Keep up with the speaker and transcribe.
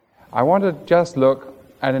I want to just look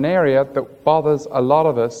at an area that bothers a lot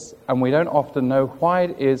of us, and we don't often know why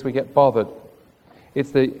it is we get bothered.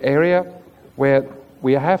 It's the area where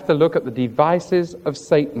we have to look at the devices of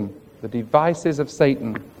Satan. The devices of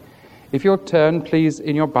Satan. If you'll turn, please,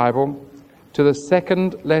 in your Bible, to the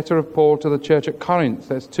second letter of Paul to the church at Corinth.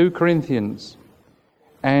 That's 2 Corinthians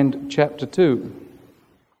and chapter 2.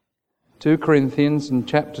 2 Corinthians and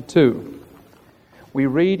chapter 2. We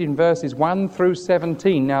read in verses 1 through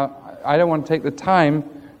 17. Now, I don't want to take the time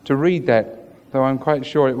to read that, though I'm quite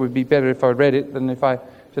sure it would be better if I read it than if I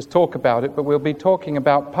just talk about it, but we'll be talking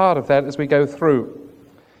about part of that as we go through.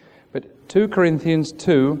 But 2 Corinthians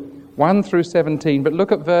 2, 1 through 17, but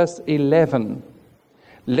look at verse 11.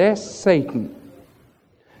 Lest Satan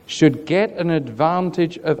should get an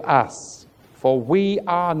advantage of us, for we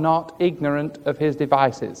are not ignorant of his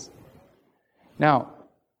devices. Now,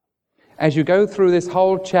 as you go through this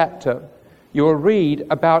whole chapter, you'll read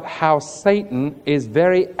about how Satan is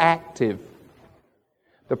very active.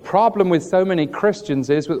 The problem with so many Christians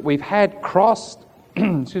is that we've had a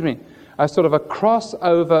sort of a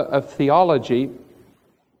crossover of theology,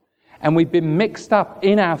 and we've been mixed up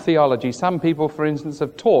in our theology. Some people, for instance,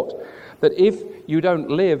 have taught that if you don't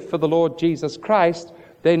live for the Lord Jesus Christ,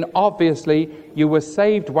 then obviously you were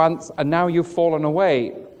saved once and now you've fallen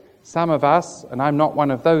away. Some of us, and I'm not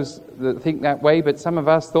one of those that think that way, but some of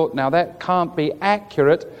us thought, now that can't be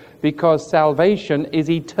accurate because salvation is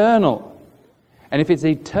eternal. And if it's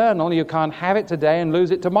eternal, you can't have it today and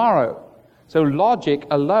lose it tomorrow. So logic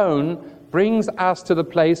alone brings us to the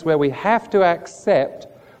place where we have to accept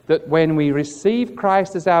that when we receive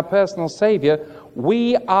Christ as our personal Savior,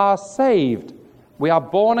 we are saved. We are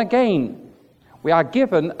born again. We are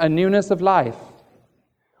given a newness of life.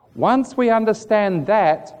 Once we understand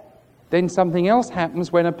that, then something else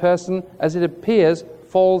happens when a person, as it appears,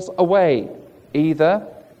 falls away. Either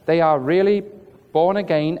they are really born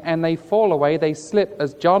again and they fall away, they slip,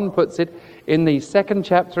 as John puts it in the 2nd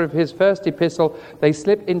chapter of his 1st epistle, they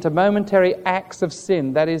slip into momentary acts of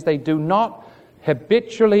sin. That is, they do not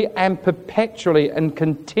habitually and perpetually and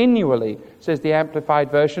continually, says the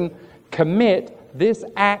Amplified Version, commit this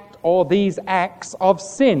act or these acts of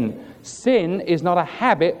sin. Sin is not a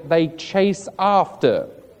habit they chase after.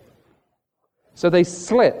 So they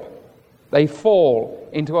slip, they fall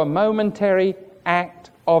into a momentary act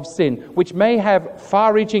of sin, which may have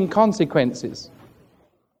far-reaching consequences.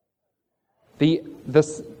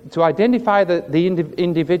 To identify the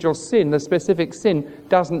individual sin, the specific sin,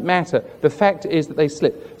 doesn't matter. The fact is that they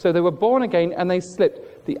slipped. So they were born again and they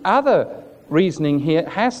slipped. The other reasoning here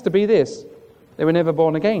has to be this. They were never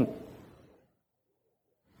born again.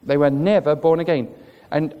 They were never born again.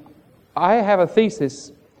 And I have a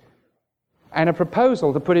thesis and a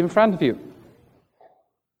proposal to put in front of you.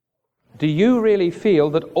 Do you really feel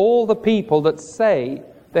that all the people that say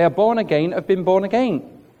they are born again have been born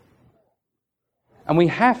again? And we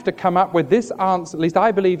have to come up with this answer, at least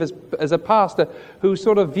I believe as a pastor who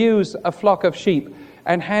sort of views a flock of sheep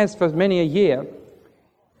and has for many a year.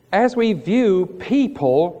 As we view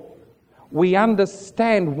people, we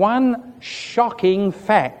understand one shocking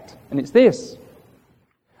fact, and it's this: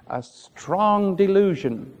 a strong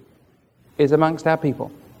delusion is amongst our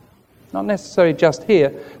people. Not necessarily just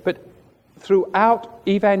here, but throughout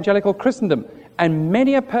evangelical Christendom. And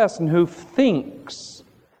many a person who thinks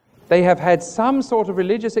they have had some sort of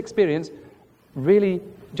religious experience really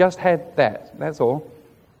just had that. That's all.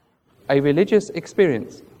 A religious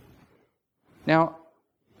experience. Now,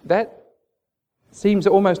 that seems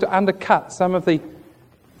almost to undercut some of the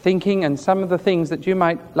thinking and some of the things that you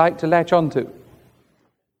might like to latch onto.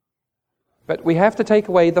 But we have to take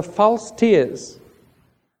away the false tears.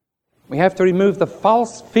 We have to remove the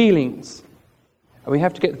false feelings. And we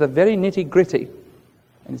have to get to the very nitty-gritty.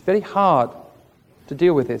 And it's very hard to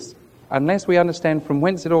deal with this unless we understand from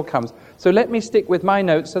whence it all comes. So let me stick with my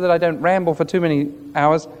notes so that I don't ramble for too many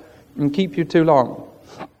hours and keep you too long.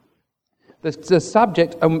 The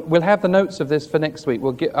subject, and we'll have the notes of this for next week.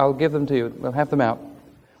 I'll give them to you. We'll have them out.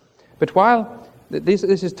 But while this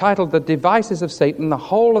is titled The Devices of Satan, the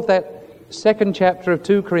whole of that 2nd chapter of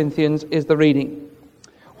 2 Corinthians is the reading.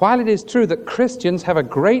 While it is true that Christians have a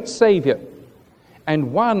great Savior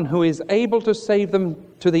and one who is able to save them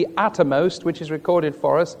to the uttermost, which is recorded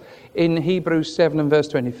for us in Hebrews 7 and verse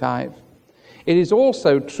 25, it is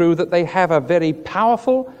also true that they have a very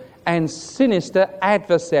powerful and sinister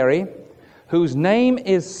adversary whose name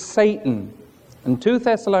is Satan. And 2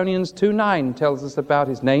 Thessalonians 2:9 tells us about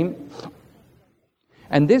his name.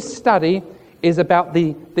 And this study is about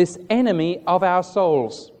this enemy of our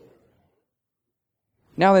souls.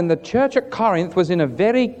 Now then, the church at Corinth was in a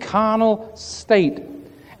very carnal state,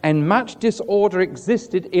 and much disorder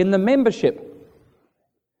existed in the membership.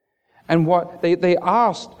 And what they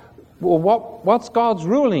asked, well, what's God's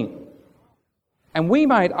ruling? And we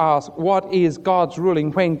might ask, what is God's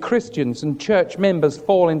ruling when Christians and church members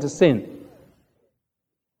fall into sin?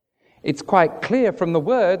 It's quite clear from the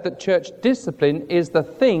Word that church discipline is the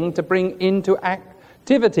thing to bring into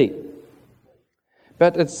activity.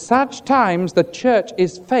 But at such times, the church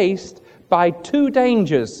is faced by two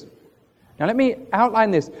dangers. Now let me outline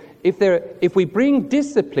this. If we bring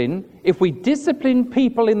discipline, if we discipline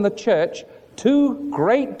people in the church, two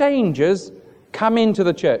great dangers come into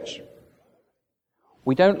the church.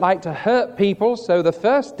 We don't like to hurt people, so the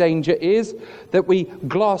first danger is that we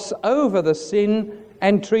gloss over the sin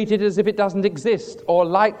and treat it as if it doesn't exist, or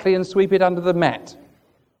lightly and sweep it under the mat.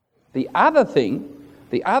 The other thing,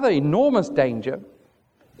 the other enormous danger,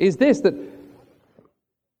 is this, that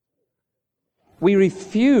we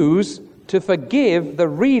refuse to forgive the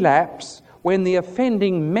relapse when the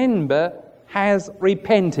offending member has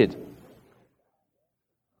repented.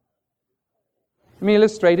 Let me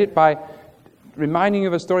illustrate it by reminding you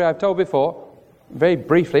of a story I've told before, very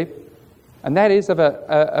briefly, and that is of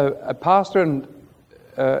a pastor and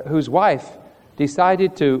whose wife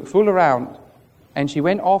decided to fool around, and she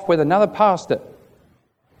went off with another pastor,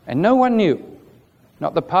 and no one knew.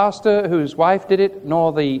 Not the pastor whose wife did it,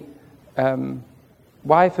 nor the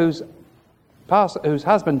wife whose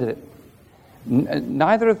husband did it.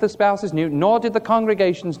 Neither of the spouses knew, nor did the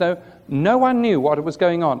congregations know. No one knew what was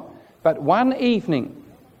going on. But one evening,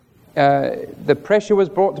 the pressure was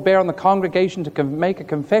brought to bear on the congregation to make a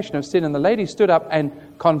confession of sin, and the lady stood up and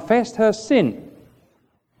confessed her sin.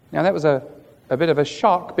 Now that was a bit of a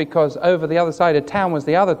shock, because over the other side of town was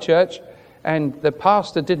the other church, and the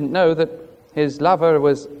pastor didn't know that his lover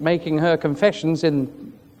was making her confessions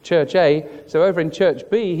in Church A. So over in Church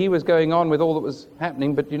B, he was going on with all that was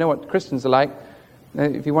happening. But you know what Christians are like.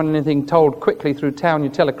 If you want anything told quickly through town, you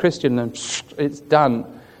tell a Christian and it's done.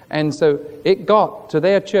 And so it got to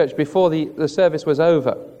their church before the service was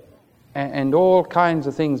over. And all kinds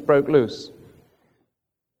of things broke loose.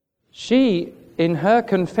 She, in her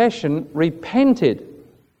confession, repented.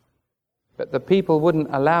 But the people wouldn't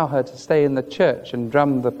allow her to stay in the church, and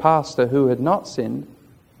drummed the pastor who had not sinned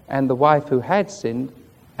and the wife who had sinned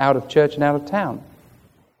out of church and out of town.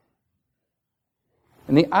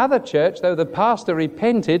 In the other church, though the pastor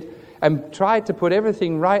repented and tried to put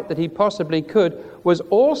everything right that he possibly could, was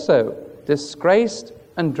also disgraced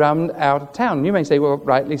and drummed out of town. You may say, well,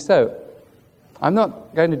 rightly so. I'm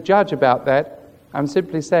not going to judge about that. I'm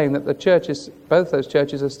simply saying that the churches, both those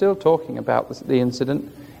churches, are still talking about the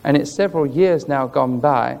incident, and it's several years now gone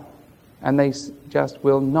by, and they just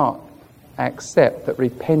will not accept that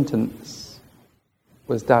repentance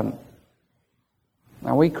was done.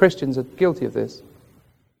 Now, we Christians are guilty of this.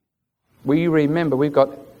 We remember, we've got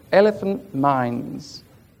elephant minds.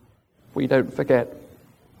 We don't forget.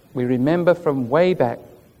 We remember from way back,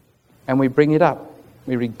 and we bring it up.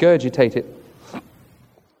 We regurgitate it.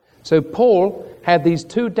 So Paul had these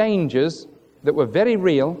two dangers that were very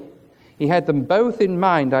real. He had them both in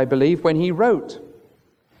mind, I believe, when he wrote.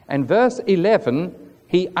 And verse 11,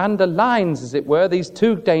 he underlines, as it were, these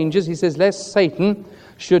two dangers. He says, lest Satan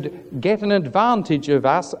should get an advantage of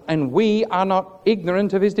us, and we are not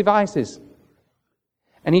ignorant of his devices.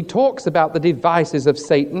 And he talks about the devices of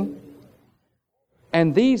Satan.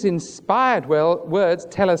 And these inspired words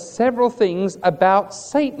tell us several things about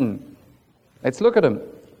Satan. Let's look at them.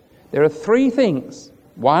 There are three things.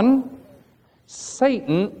 One,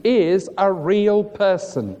 Satan is a real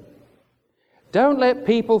person. Don't let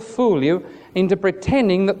people fool you into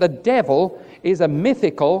pretending that the devil is a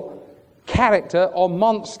mythical character or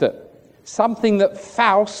monster, something that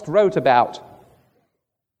Faust wrote about.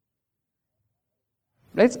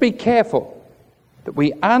 Let's be careful that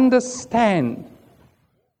we understand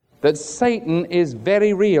that Satan is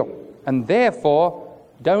very real, and therefore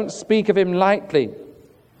don't speak of him lightly.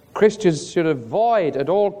 Christians should avoid at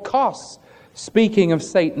all costs speaking of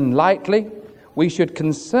Satan lightly. We should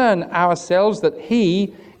concern ourselves that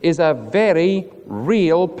he is a very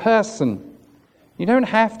real person. You don't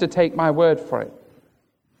have to take my word for it.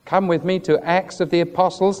 Come with me to Acts of the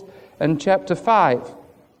Apostles and chapter 5.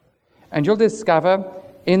 And you'll discover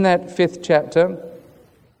in that 5th chapter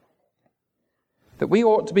that we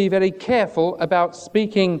ought to be very careful about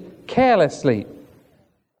speaking carelessly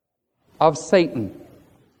of Satan.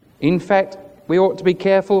 In fact, we ought to be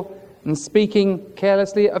careful in speaking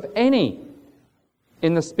carelessly of any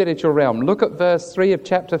in the spiritual realm. Look at verse 3 of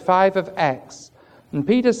chapter 5 of Acts. And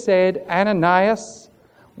Peter said, Ananias,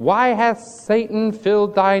 why hath Satan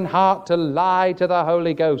filled thine heart to lie to the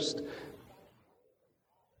Holy Ghost?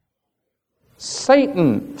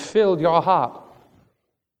 Satan filled your heart.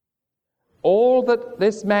 All that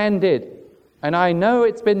this man did, and I know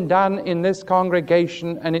it's been done in this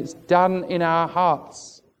congregation and it's done in our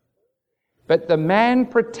hearts, but the man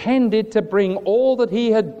pretended to bring all that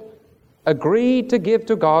he had agreed to give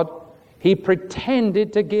to God. He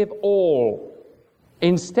pretended to give all,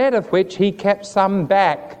 instead of which he kept some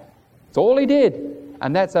back. That's all he did,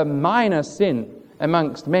 and that's a minor sin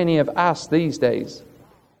amongst many of us these days.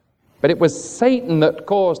 But it was Satan that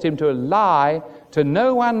caused him to lie to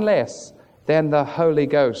no one less than the Holy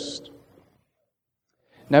Ghost.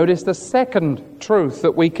 Notice the second truth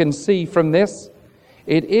that we can see from this.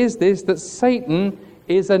 It is this, that Satan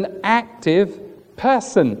is an active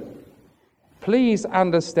person. Please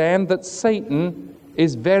understand that Satan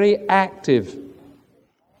is very active.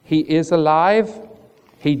 He is alive.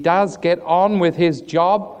 He does get on with his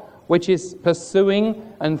job, which is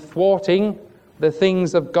pursuing and thwarting the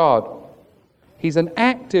things of God. He's an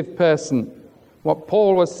active person. What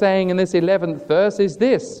Paul was saying in this 11th verse is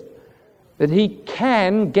this, that he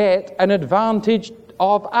can get an advantage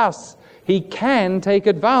of us. He can take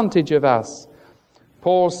advantage of us.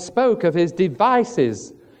 Paul spoke of his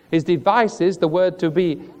devices. His devices, the word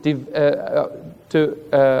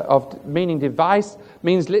of meaning device,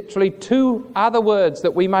 means literally two other words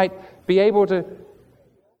that we might be able to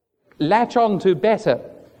latch on to better.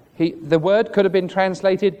 The word could have been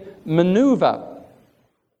translated maneuver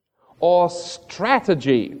or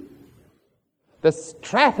strategy. The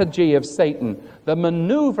strategy of Satan, the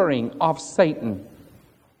maneuvering of Satan.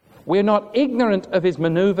 We're not ignorant of his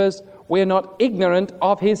maneuvers. We're not ignorant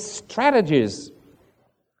of his strategies.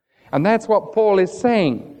 And that's what Paul is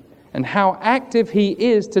saying, and how active he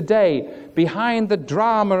is today behind the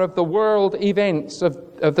drama of the world events of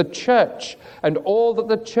the church and all that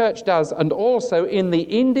the church does, and also in the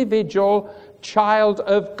individual child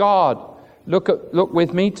of God. Look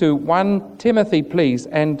with me to 1 Timothy, please,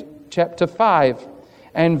 and chapter 5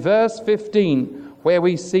 and verse 15, where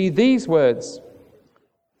we see these words.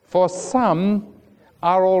 For some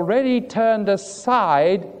are already turned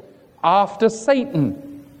aside after Satan.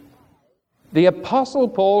 The Apostle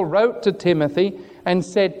Paul wrote to Timothy and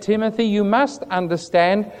said, Timothy, you must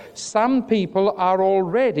understand, some people are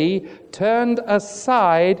already turned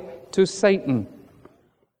aside to Satan.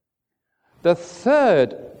 The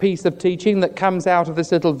third piece of teaching that comes out of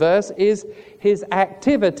this little verse is his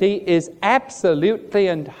activity is absolutely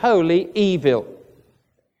and wholly evil.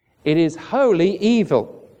 It is wholly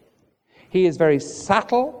evil. He is very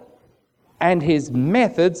subtle, and his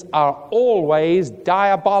methods are always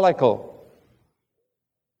diabolical.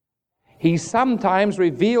 He sometimes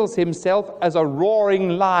reveals himself as a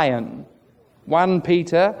roaring lion. 1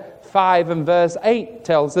 Peter 5 and verse 8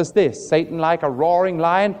 tells us this. Satan, like a roaring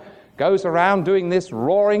lion, goes around doing this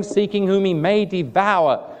roaring, seeking whom he may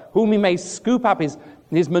devour, whom he may scoop up,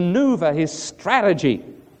 his maneuver, his strategy,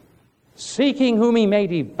 seeking whom he may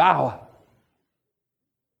devour.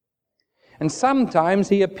 And sometimes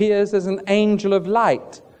he appears as an angel of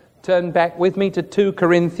light. Turn back with me to 2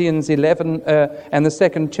 Corinthians 11 and the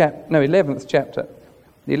 11th chapter.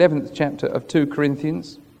 The 11th chapter of 2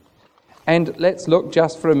 Corinthians. And let's look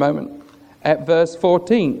just for a moment at verse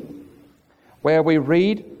 14, where we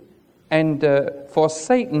read, and for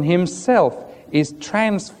Satan himself is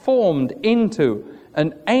transformed into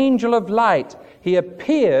an angel of light. He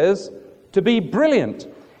appears to be brilliant.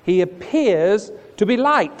 He appears to be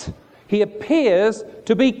light. He appears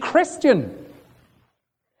to be Christian.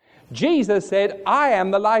 Jesus said, I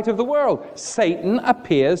am the light of the world. Satan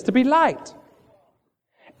appears to be light.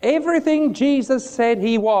 Everything Jesus said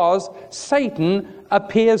he was, Satan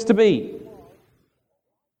appears to be.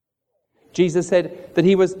 Jesus said that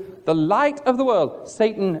he was the light of the world.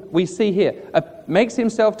 Satan, we see here, makes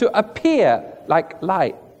himself to appear like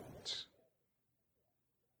light.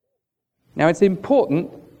 Now it's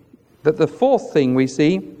important that the fourth thing we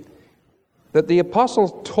see that the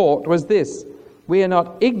apostles taught was this. We are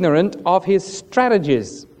not ignorant of his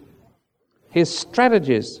strategies. His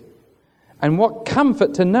strategies. And what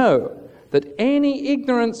comfort to know that any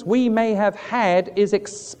ignorance we may have had is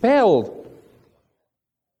expelled.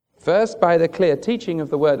 First, by the clear teaching of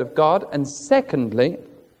the Word of God, and secondly,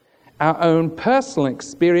 our own personal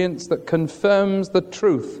experience that confirms the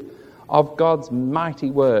truth of God's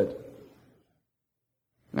mighty Word.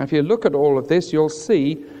 Now, if you look at all of this, you'll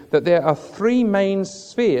see that there are three main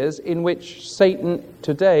spheres in which Satan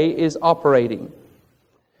today is operating.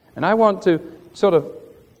 And I want to sort of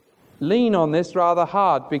lean on this rather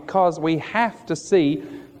hard, because we have to see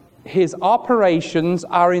his operations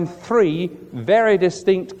are in three very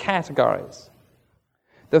distinct categories.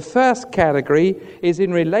 The first category is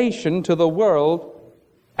in relation to the world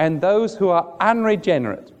and those who are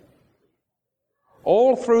unregenerate.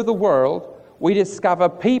 All through the world, we discover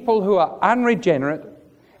people who are unregenerate,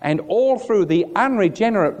 and all through the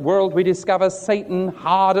unregenerate world, we discover Satan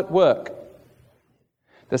hard at work.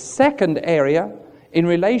 The second area, in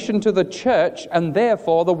relation to the church and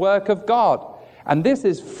therefore the work of God. And this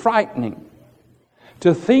is frightening.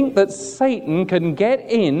 To think that Satan can get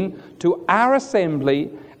in to our assembly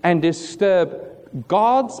and disturb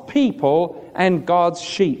God's people and God's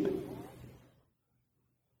sheep.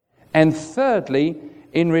 And thirdly,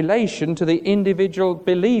 in relation to the individual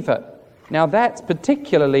believer. Now that's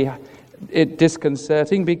particularly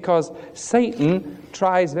disconcerting because Satan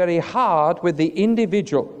tries very hard with the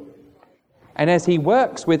individual. And as he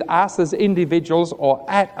works with us as individuals or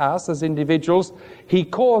at us as individuals, he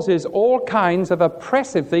causes all kinds of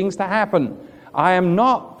oppressive things to happen. I am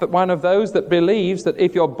not one of those that believes that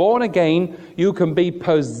if you're born again, you can be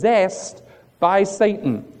possessed by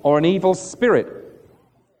Satan or an evil spirit.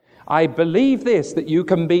 I believe this, that you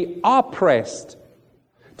can be oppressed.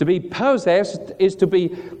 To be possessed is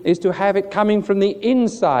to have it coming from the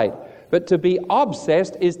inside, but to be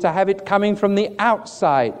obsessed is to have it coming from the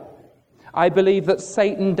outside. I believe that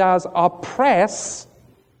Satan does oppress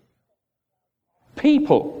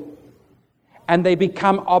people, and they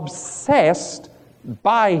become obsessed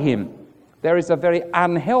by him. There is a very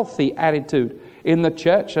unhealthy attitude in the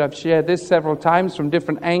church. I've shared this several times from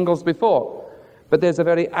different angles before. But there's a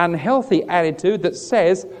very unhealthy attitude that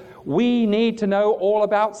says, we need to know all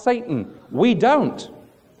about Satan. We don't.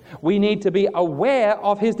 We need to be aware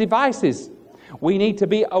of his devices. We need to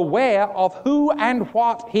be aware of who and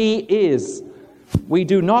what he is. We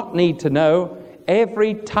do not need to know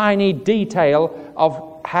every tiny detail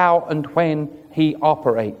of how and when he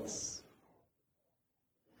operates.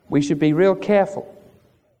 We should be real careful.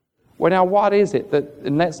 Well, now what is it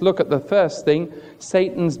and let's look at the first thing.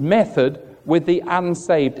 Satan's method with the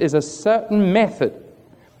unsaved is a certain method.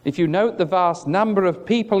 If you note the vast number of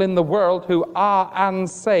people in the world who are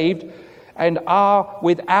unsaved and are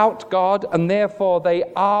without God, and therefore they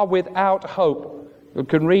are without hope. You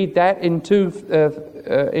can read that in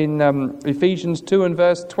Ephesians 2 and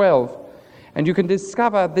verse 12. And you can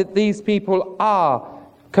discover that these people are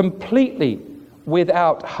completely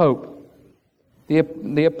without hope.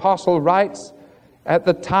 The apostle writes, at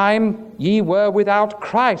the time ye were without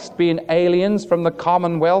Christ, being aliens from the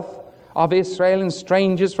commonwealth of Israel and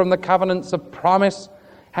strangers from the covenants of promise,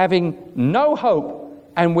 having no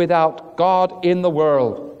hope and without God in the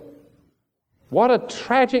world. What a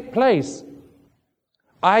tragic place.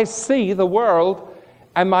 I see the world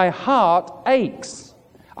and my heart aches.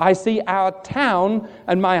 I see our town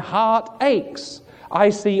and my heart aches. I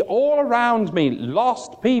see all around me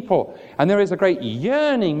lost people, and there is a great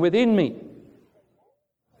yearning within me.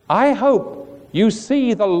 I hope you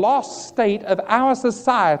see the lost state of our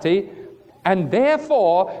society, and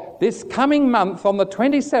therefore this coming month, on the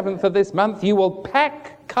 27th of this month, you will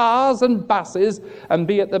pack cars and buses and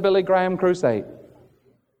be at the Billy Graham Crusade.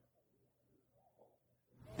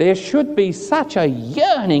 There should be such a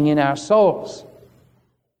yearning in our souls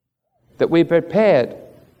that we're prepared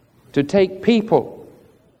to take people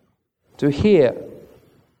to hear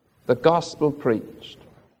the gospel preached.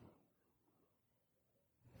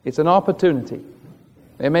 It's an opportunity.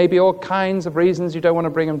 There may be all kinds of reasons you don't want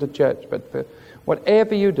to bring them to church, but for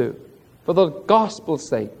whatever you do, for the gospel's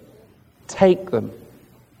sake, take them.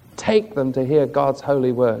 Take them to hear God's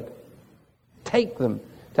holy word. Take them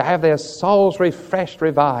to have their souls refreshed,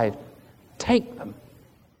 revived. Take them.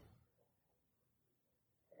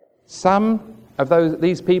 Some of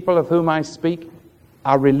these people of whom I speak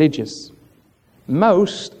are religious.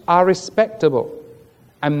 Most are respectable.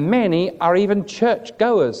 And many are even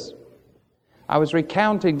church-goers. I was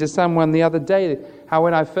recounting to someone the other day how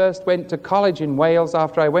when I first went to college in Wales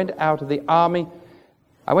after I went out of the army,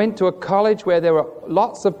 I went to a college where there were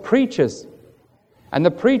lots of preachers. And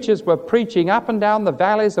the preachers were preaching up and down the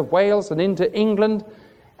valleys of Wales and into England.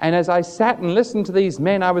 And as I sat and listened to these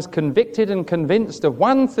men, I was convicted and convinced of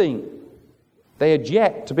one thing. They had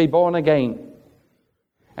yet to be born again.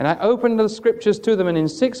 And I opened the scriptures to them and in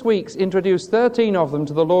 6 weeks introduced 13 of them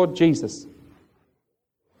to the Lord Jesus.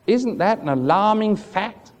 Isn't that an alarming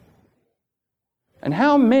fact? And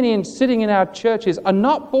how many sitting in our churches are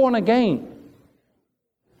not born again?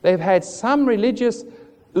 They've had some religious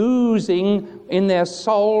oozing in their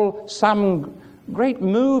soul, some great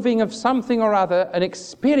moving of something or other, an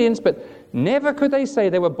experience, but never could they say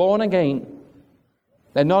they were born again.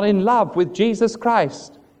 They're not in love with Jesus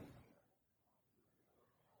Christ.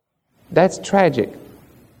 That's tragic.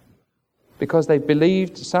 because they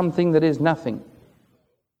believed something that is nothing.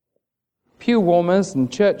 Pew warmers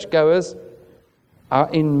and churchgoers are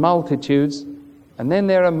in multitudes, and then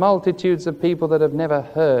there are multitudes of people that have never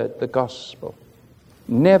heard the gospel.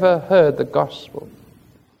 Never heard the gospel.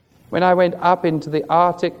 When I went up into the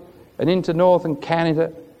Arctic and into northern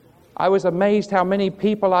Canada, I was amazed how many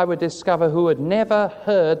people I would discover who had never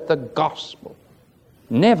heard the gospel.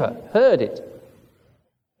 Never heard it.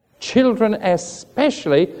 Children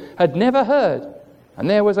especially had never heard. And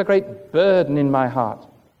there was a great burden in my heart.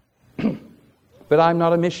 But I'm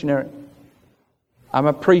not a missionary. I'm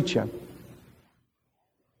a preacher.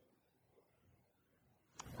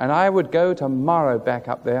 And I would go tomorrow back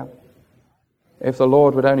up there if the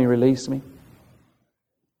Lord would only release me.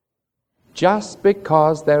 Just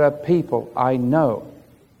because there are people I know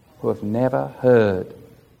who have never heard.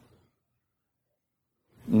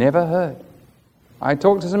 Never heard. I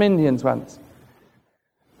talked to some Indians once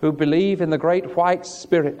who believe in the great white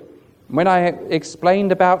spirit. When I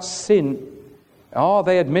explained about sin,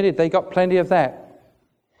 they admitted they got plenty of that.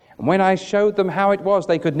 And when I showed them how it was,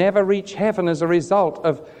 they could never reach heaven as a result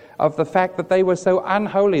of the fact that they were so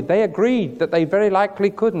unholy, they agreed that they very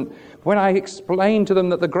likely couldn't. When I explained to them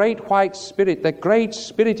that the great white spirit, the great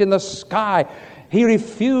spirit in the sky, he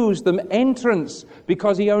refused them entrance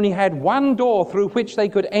because he only had one door through which they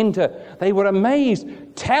could enter. They were amazed.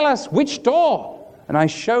 Tell us which door. And I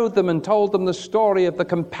showed them and told them the story of the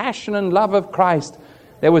compassion and love of Christ.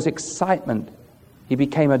 There was excitement. He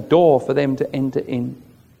became a door for them to enter in.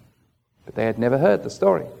 But they had never heard the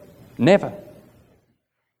story. Never.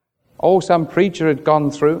 Some preacher had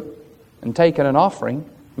gone through and taken an offering.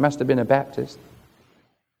 He must have been a Baptist.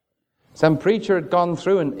 Some preacher had gone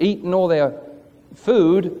through and eaten all their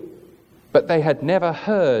food, but they had never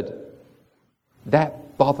heard.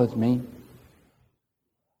 That bothered me.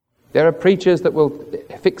 There are preachers that will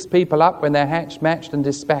fix people up when they're hatched, matched, and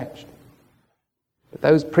dispatched. But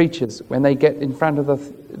those preachers, when they get in front of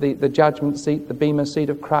the judgment seat, the bema seat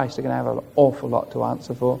of Christ, are going to have an awful lot to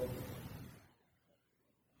answer for.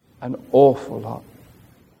 An awful lot.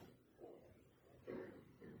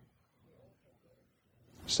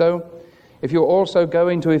 So, if you also go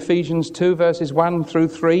into Ephesians 2, verses 1 through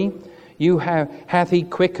 3, hath he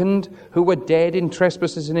quickened who were dead in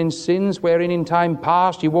trespasses and in sins, wherein in time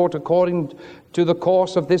past ye walked according to the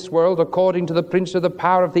course of this world, according to the prince of the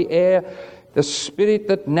power of the air, the spirit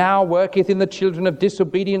that now worketh in the children of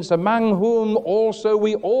disobedience, among whom also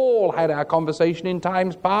we all had our conversation in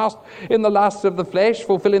times past, in the lusts of the flesh,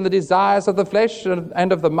 fulfilling the desires of the flesh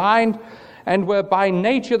and of the mind, and were by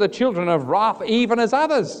nature the children of wrath, even as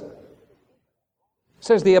others,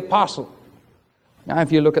 says the apostle. Now,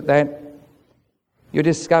 if you look at that, you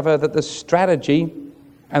discover that the strategy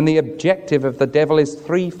and the objective of the devil is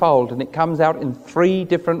threefold, and it comes out in three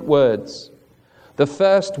different words. The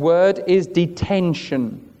first word is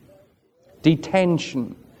detention.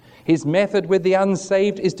 Detention. His method with the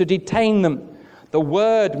unsaved is to detain them. The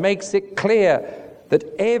word makes it clear that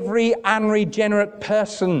every unregenerate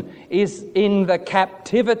person is in the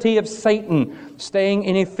captivity of Satan, staying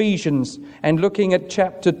in Ephesians and looking at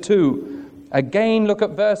chapter 2. Again, look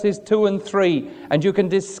at verses 2 and 3, and you can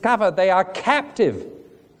discover they are captive.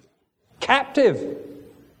 Captive.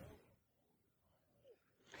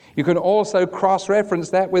 You can also cross-reference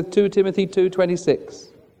that with 2 Timothy 2:26.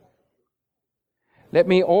 Let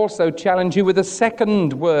me also challenge you with a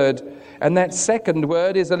second word, and that second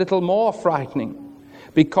word is a little more frightening,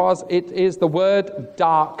 because it is the word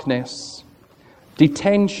darkness.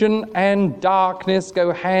 Detention and darkness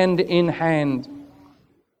go hand in hand.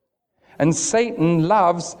 And Satan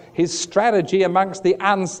loves, his strategy amongst the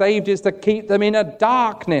unsaved is to keep them in a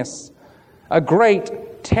darkness, a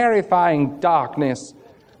great, terrifying darkness.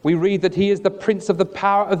 We read that he is the prince of the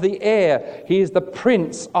power of the air. He is the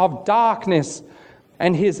prince of darkness.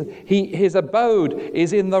 And his abode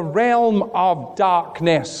is in the realm of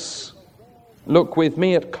darkness. Look with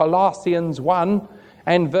me at Colossians 1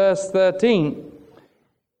 and verse 13,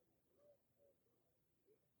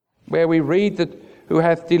 where we read that who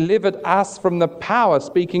hath delivered us from the power,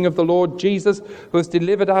 speaking of the Lord Jesus, who has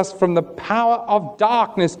delivered us from the power of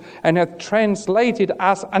darkness and hath translated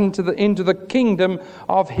us into the kingdom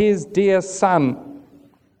of his dear Son.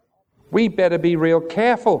 We better be real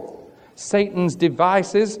careful. Satan's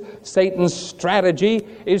devices, Satan's strategy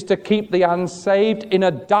is to keep the unsaved in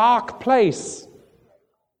a dark place.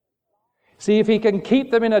 See, if he can keep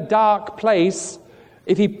them in a dark place,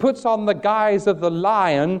 if he puts on the guise of the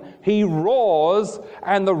lion, he roars,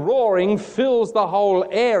 and the roaring fills the whole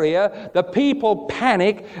area. The people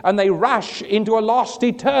panic, and they rush into a lost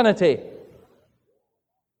eternity.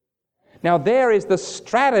 Now there is the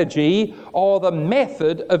strategy or the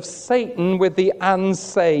method of Satan with the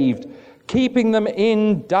unsaved, keeping them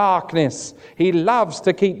in darkness. He loves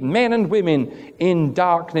to keep men and women in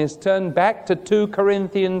darkness. Turn back to 2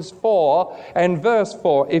 Corinthians 4 and verse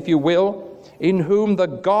 4, if you will. In whom the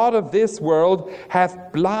God of this world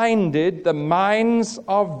hath blinded the minds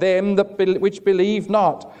of them which believe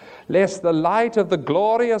not, lest the light of the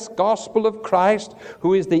glorious gospel of Christ,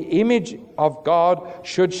 who is the image of God,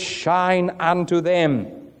 should shine unto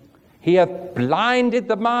them. He hath blinded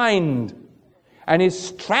the mind, and his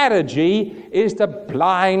strategy is to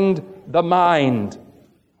blind the mind.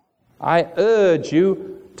 I urge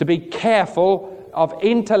you to be careful of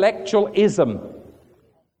intellectualism.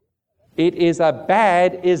 It is a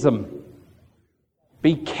bad ism.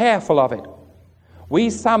 Be careful of it. We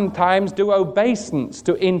sometimes do obeisance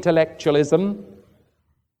to intellectualism.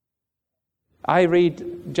 I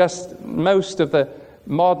read just most of the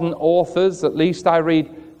modern authors, at least I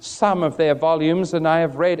read some of their volumes, and I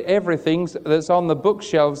have read everything that's on the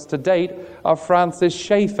bookshelves to date of Francis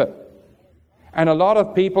Schaeffer. And a lot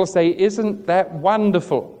of people say, isn't that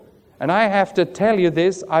wonderful? And I have to tell you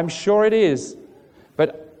this, I'm sure it is.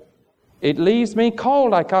 But it leaves me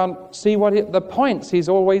cold. I can't see the points he's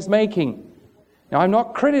always making. Now, I'm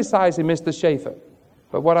not criticizing Mr. Schaeffer,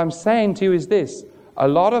 but what I'm saying to you is this. A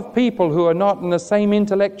lot of people who are not in the same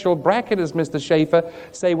intellectual bracket as Mr. Schaeffer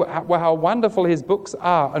say how wonderful his books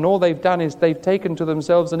are, and all they've done is they've taken to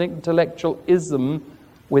themselves an intellectualism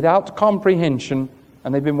without comprehension,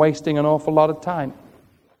 and they've been wasting an awful lot of time.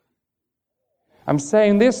 I'm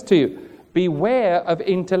saying this to you. Beware of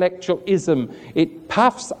intellectualism. It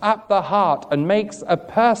puffs up the heart and makes a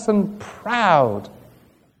person proud.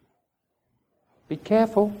 Be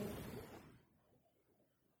careful.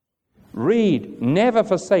 Read. Never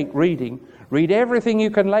forsake reading. Read everything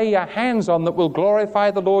you can lay your hands on that will glorify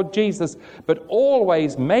the Lord Jesus. But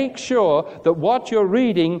always make sure that what you're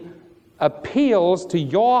reading appeals to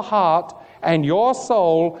your heart and your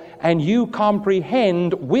soul, and you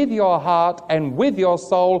comprehend with your heart and with your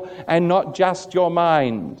soul and not just your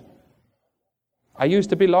mind. I used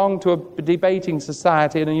to belong to a debating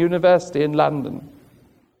society in a university in London.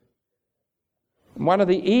 One of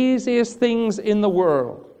the easiest things in the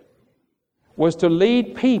world was to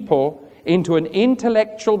lead people into an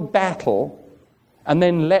intellectual battle and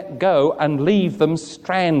then let go and leave them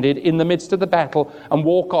stranded in the midst of the battle and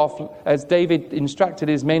walk off, as David instructed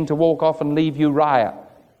his men to walk off and leave Uriah.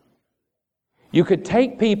 You could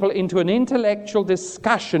take people into an intellectual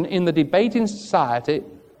discussion in the debating society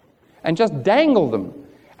and just dangle them.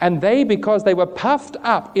 And they, because they were puffed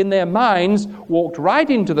up in their minds, walked right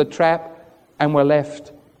into the trap and were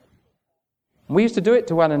left. We used to do it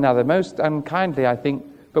to one another, most unkindly, I think,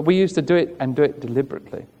 but we used to do it and do it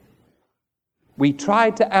deliberately. We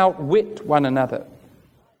tried to outwit one another.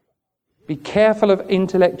 Be careful of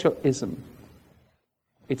intellectualism.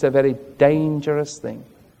 It's a very dangerous thing.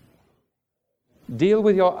 Deal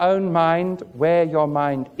with your own mind where your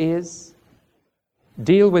mind is.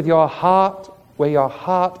 Deal with your heart where your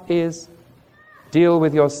heart is. Deal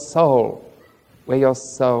with your soul where your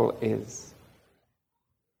soul is.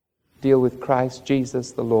 Deal with Christ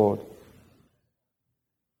Jesus the Lord.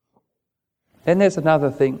 Then there's another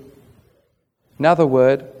thing. Another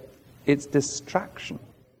word, it's distraction.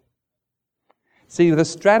 See, the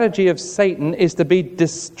strategy of Satan is to be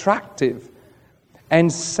destructive.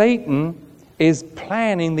 And Satan is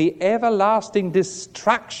planning the everlasting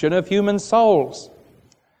destruction of human souls.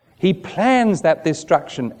 He plans that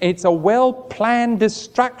destruction. It's a well-planned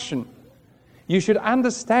destruction. You should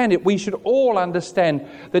understand it. We should all understand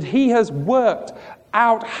that he has worked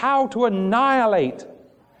out how to annihilate,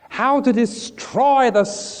 how to destroy the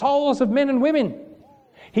souls of men and women.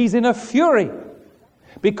 He's in a fury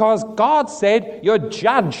because God said, you're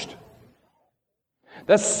judged.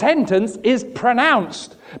 The sentence is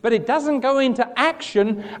pronounced, but it doesn't go into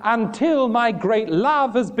action until my great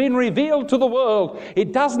love has been revealed to the world.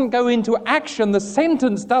 It doesn't go into action. The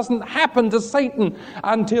sentence doesn't happen to Satan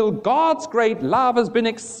until God's great love has been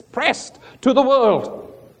expressed to the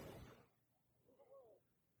world.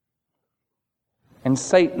 And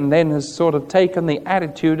Satan then has sort of taken the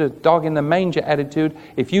attitude, a dog in the manger attitude,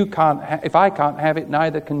 if I can't have it,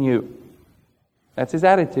 neither can you. That's his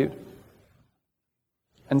attitude.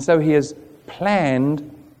 And so he has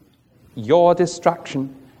planned your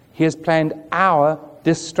destruction. He has planned our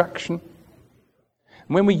destruction.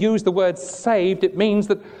 When we use the word saved, it means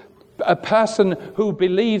that a person who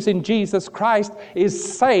believes in Jesus Christ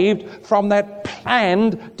is saved from that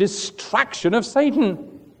planned destruction of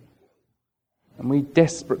Satan. And we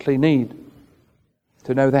desperately need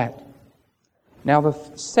to know that. Now, the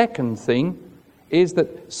second thing is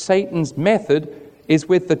that Satan's method is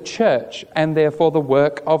with the church and therefore the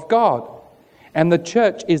work of God. And the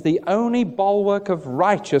church is the only bulwark of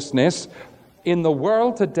righteousness in the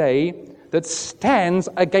world today that stands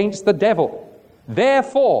against the devil.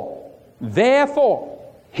 Therefore,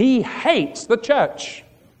 he hates the church.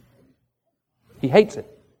 He hates it.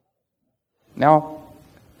 Now,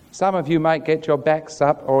 some of you might get your backs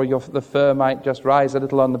up, or the fur might just rise a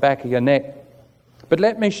little on the back of your neck. But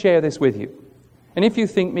let me share this with you. And if you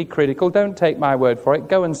think me critical, don't take my word for it.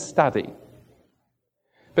 Go and study.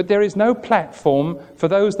 But there is no platform for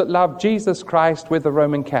those that love Jesus Christ with the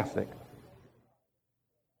Roman Catholic.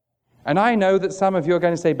 And I know that some of you are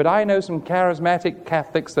going to say, but I know some charismatic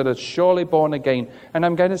Catholics that are surely born again. And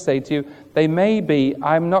I'm going to say to you, they may be.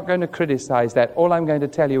 I'm not going to criticize that. All I'm going to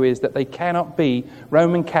tell you is that they cannot be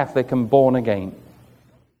Roman Catholic and born again.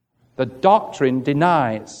 The doctrine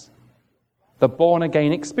denies the born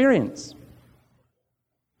again experience.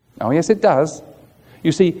 Oh, yes, it does.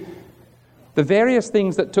 You see, the various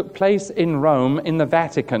things that took place in Rome, in the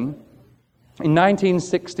Vatican, in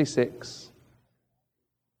 1966,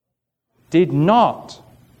 did not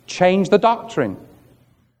change the doctrine.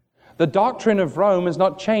 The doctrine of Rome has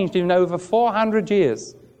not changed in over 400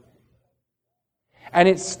 years. And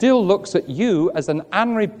it still looks at you as an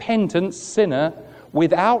unrepentant sinner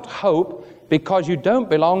without hope because you don't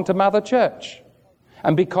belong to Mother Church.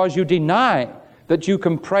 And because you deny that you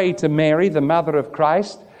can pray to Mary, the Mother of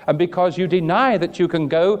Christ, and because you deny that you can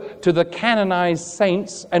go to the canonized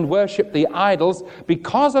saints and worship the idols,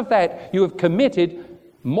 because of that you have committed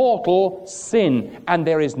mortal sin, and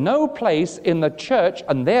there is no place in the church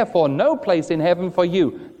and therefore no place in heaven for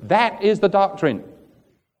you. That is the doctrine.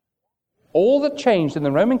 All that changed in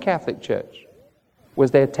the Roman Catholic Church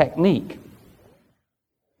was their technique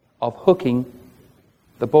of hooking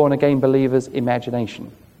the born-again believer's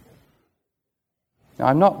imagination. Now,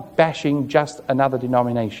 I'm not bashing just another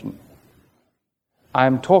denomination.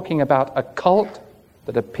 I'm talking about a cult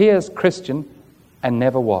that appears Christian and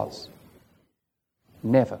never was.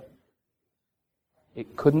 Never.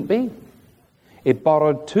 It couldn't be. It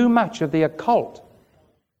borrowed too much of the occult.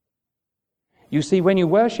 You see, when you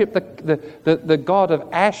worship the god of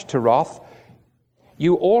Ashtaroth,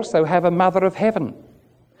 you also have a mother of heaven.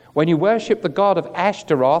 When you worship the god of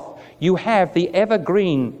Ashtaroth, you have the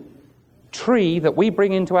evergreen tree that we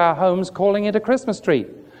bring into our homes, calling it a Christmas tree.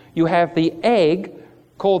 You have the egg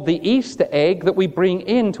called the Easter egg that we bring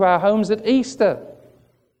into our homes at Easter.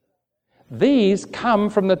 These come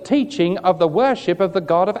from the teaching of the worship of the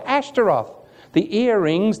god of Ashtaroth. The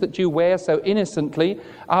earrings that you wear so innocently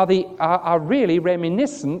are really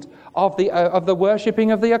reminiscent of the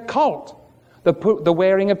worshipping of the occult. The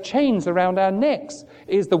wearing of chains around our necks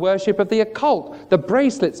is the worship of the occult. The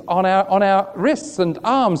bracelets on our wrists and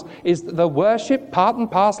arms is the worship, part and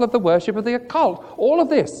parcel of the worship of the occult. All of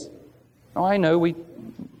this. Now, I know we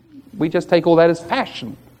just take all that as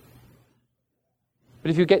fashion. But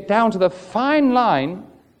if you get down to the fine line,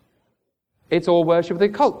 it's all worship of the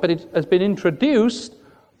occult. But it has been introduced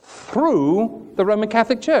through the Roman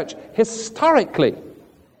Catholic Church, historically.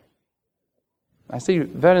 I see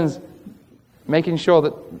Vernon's making sure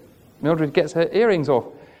that Mildred gets her earrings off.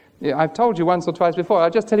 I've told you once or twice before. I'll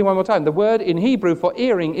just tell you one more time. The word in Hebrew for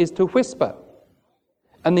earring is to whisper.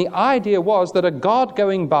 And the idea was that a god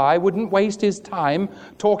going by wouldn't waste his time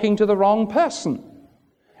talking to the wrong person.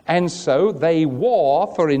 And so they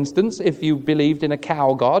wore, for instance, if you believed in a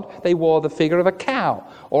cow god, they wore the figure of a cow,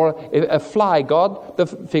 or a fly god, the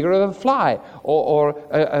figure of a fly, or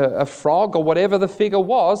a frog, or whatever the figure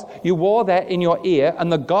was. You wore that in your ear,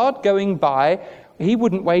 and the god going by, he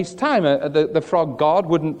wouldn't waste time. The frog god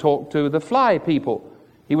wouldn't talk to the fly people.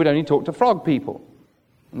 He would only talk to frog people.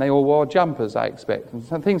 And they all wore jumpers, I expect, and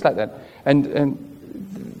some things like that.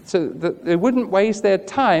 And so they wouldn't waste their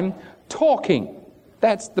time talking.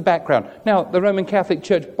 That's the background. Now, the Roman Catholic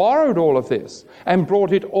Church borrowed all of this and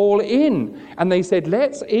brought it all in. And they said,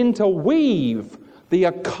 let's interweave the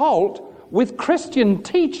occult with Christian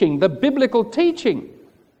teaching, the biblical teaching.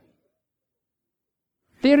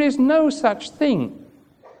 There is no such thing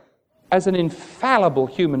as an infallible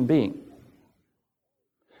human being.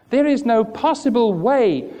 There is no possible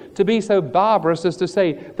way to be so barbarous as to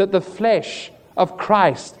say that the flesh of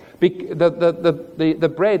Christ,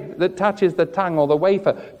 the bread that touches the tongue or the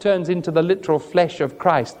wafer, turns into the literal flesh of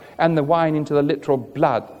Christ, and the wine into the literal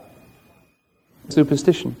blood.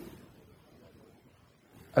 Superstition.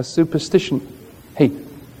 A superstition. Hey,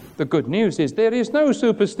 the good news is there is no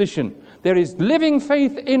superstition. There is living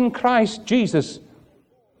faith in Christ Jesus.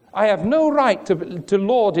 I have no right to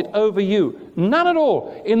lord it over you. None at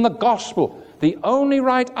all. In the gospel, The only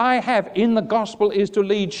right I have in the gospel is to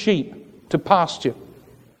lead sheep to pasture.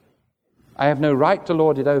 I have no right to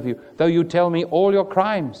lord it over you, though you tell me all your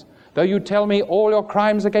crimes, though you tell me all your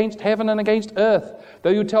crimes against heaven and against earth,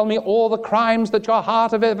 though you tell me all the crimes that your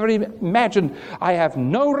heart have ever imagined. I have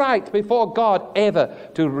no right before God ever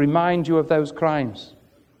to remind you of those crimes.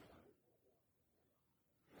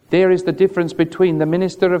 There is the difference between the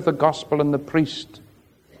minister of the gospel and the priest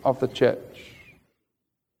of the church.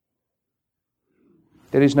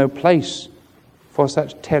 There is no place for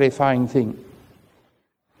such terrifying thing.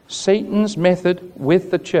 Satan's method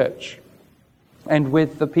with the church and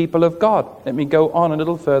with the people of God. Let me go on a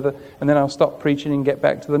little further and then I'll stop preaching and get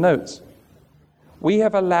back to the notes. We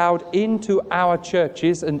have allowed into our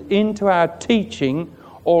churches and into our teaching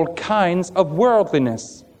all kinds of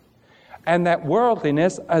worldliness. And that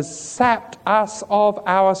worldliness has sapped us of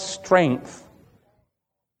our strength.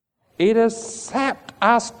 It has sapped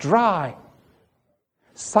us dry.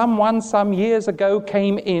 Someone some years ago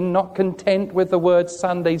came in, not content with the word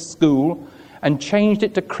Sunday school, and changed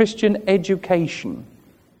it to Christian education.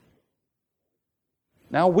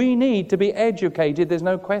 Now we need to be educated, there's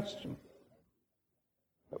no question.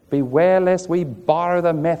 But beware lest we borrow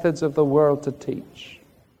the methods of the world to teach.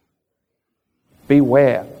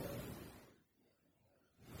 Beware.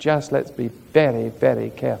 Just let's be very,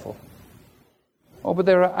 very careful. Oh, but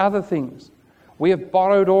there are other things. We have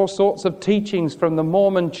borrowed all sorts of teachings from the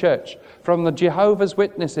Mormon church, from the Jehovah's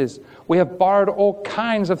Witnesses. We have borrowed all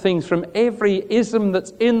kinds of things from every ism that's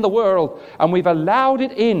in the world, and we've allowed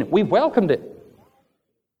it in. We've welcomed it.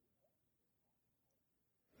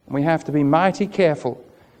 We have to be mighty careful,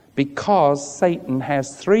 because Satan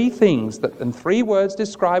has three things that, in three words,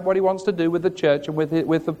 describe what he wants to do with the church and with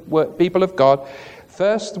the people of God.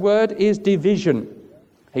 First word is division.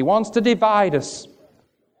 He wants to divide us.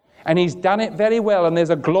 And he's done it very well, and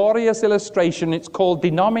there's a glorious illustration. It's called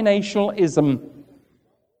denominationalism.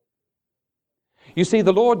 You see,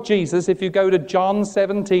 the Lord Jesus, if you go to John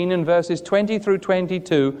 17 and verses 20 through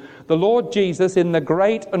 22, the Lord Jesus, in the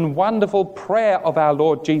great and wonderful prayer of our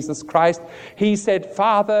Lord Jesus Christ, he said,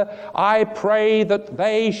 Father, I pray that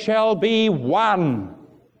they shall be one.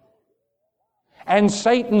 And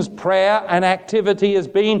Satan's prayer and activity has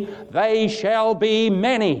been, they shall be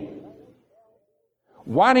many.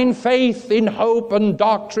 One in faith, in hope and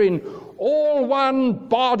doctrine, all one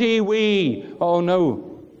body we. Oh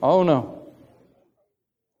no, oh no.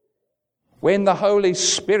 When the Holy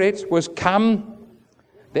Spirit was come,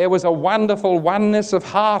 there was a wonderful oneness of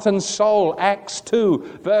heart and soul. Acts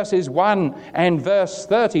 2, verses 1 and verse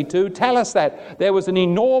 32 tell us that. There was an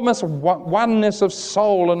enormous oneness of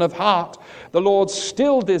soul and of heart. The Lord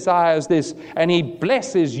still desires this, and he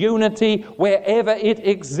blesses unity wherever it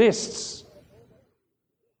exists.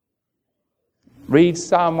 Read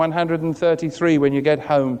Psalm 133 when you get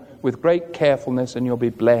home with great carefulness, and you'll be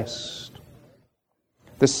blessed.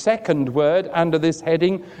 The second word under this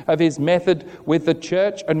heading of his method with the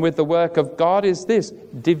church and with the work of God is this,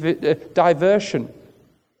 diversion.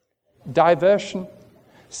 Diversion.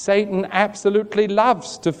 Satan absolutely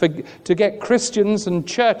loves to get Christians and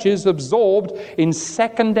churches absorbed in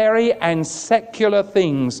secondary and secular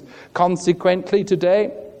things. Consequently,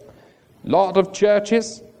 today, a lot of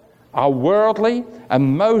churches are worldly,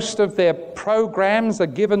 and most of their programs are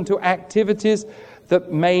given to activities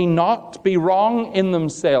that may not be wrong in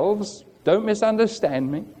themselves. Don't misunderstand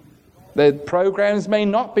me. Their programs may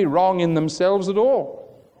not be wrong in themselves at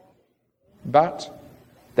all. But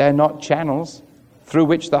they're not channels through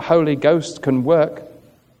which the Holy Ghost can work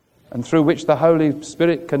and through which the Holy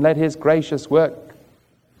Spirit can let his gracious work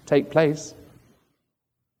take place.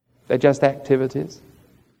 They're just activities.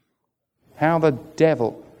 How the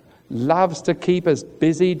devil loves to keep us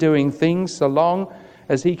busy doing things so long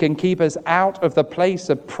as he can keep us out of the place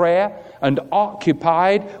of prayer and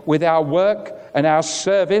occupied with our work and our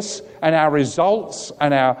service and our results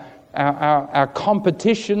and our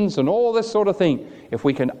competitions and all this sort of thing. If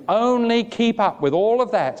we can only keep up with all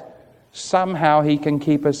of that, somehow he can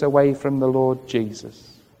keep us away from the Lord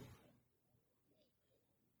Jesus.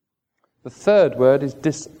 The third word is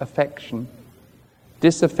disaffection.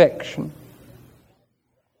 Disaffection.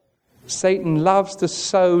 Satan loves to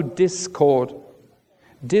sow discord.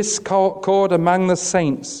 Discord among the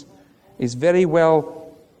saints is very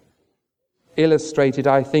well illustrated,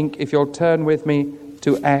 I think, if you'll turn with me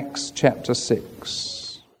to Acts chapter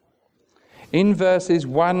 6. In verses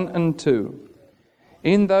 1 and 2,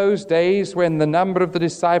 in those days when the number of the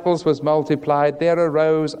disciples was multiplied, there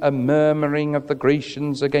arose a murmuring of the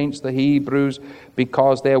Grecians against the Hebrews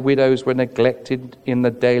because their widows were neglected in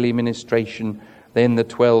the daily ministration Then the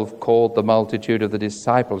 12 called the multitude of the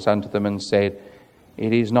disciples unto them and said,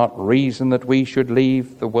 It is not reason that we should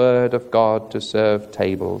leave the word of God to serve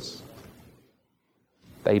tables.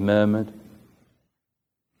 They murmured.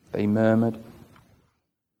 They murmured.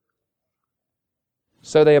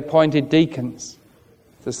 So they appointed deacons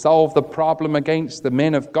to solve the problem against the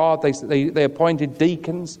men of God. They appointed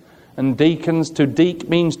deacons, and deacons, to deek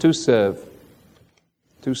means to serve.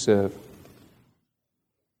 To serve.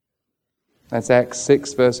 That's Acts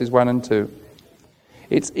 6, verses 1 and 2.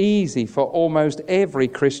 It's easy for almost every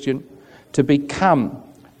Christian to become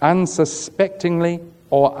unsuspectingly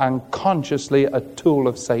or unconsciously a tool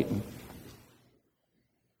of Satan.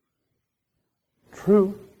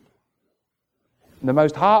 True. The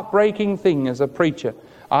most heartbreaking thing as a preacher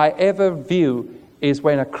I ever view is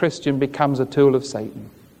when a Christian becomes a tool of Satan.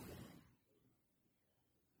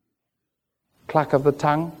 Cluck of the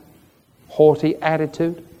tongue, haughty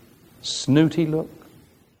attitude, snooty look,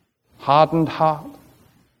 hardened heart,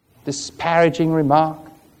 disparaging remark.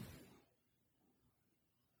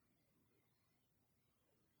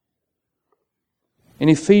 In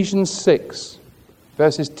Ephesians 6,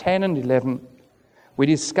 verses 10 and 11, we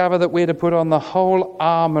discover that we're to put on the whole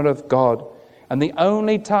armour of God. And the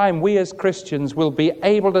only time we as Christians will be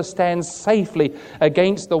able to stand safely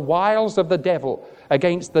against the wiles of the devil,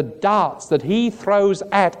 against the darts that he throws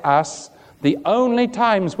at us, the only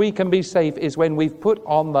times we can be safe is when we've put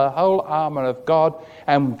on the whole armour of God,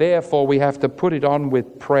 and therefore we have to put it on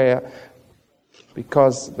with prayer,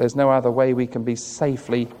 because there's no other way we can be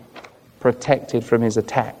safely protected from his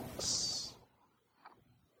attacks.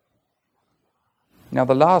 Now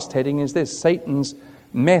the last heading is this: Satan's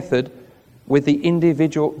method with the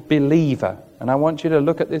individual believer. And I want you to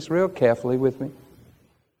look at this real carefully with me,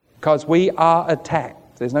 because we are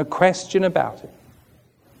attacked. There's no question about it.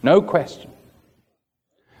 No question.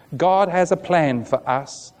 God has a plan for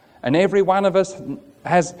us, and every one of us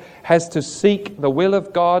has to seek the will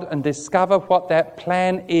of God and discover what that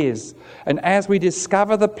plan is. And as we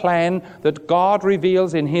discover the plan that God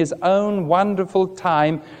reveals in his own wonderful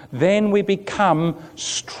time, then we become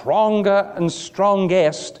stronger and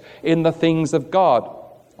strongest in the things of God.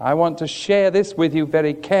 I want to share this with you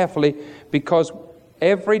very carefully, because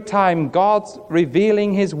every time God's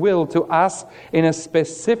revealing his will to us in a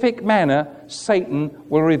specific manner, Satan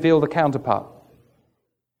will reveal the counterpart.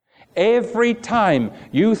 Every time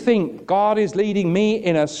you think God is leading me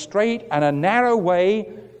in a straight and a narrow way,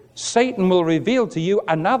 Satan will reveal to you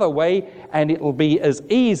another way, and it will be as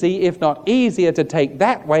easy, if not easier, to take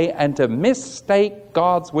that way and to mistake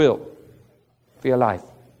God's will for your life.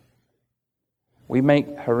 We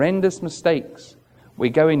make horrendous mistakes. We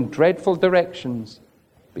go in dreadful directions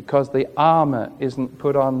because the armor isn't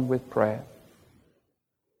put on with prayer.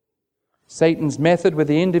 Satan's method with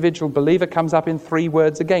the individual believer comes up in 3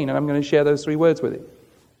 words again, and I'm going to share those 3 words with you.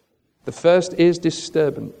 The first is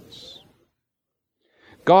disturbance.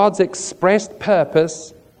 God's expressed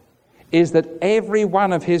purpose is that every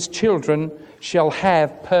one of his children shall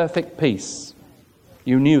have perfect peace.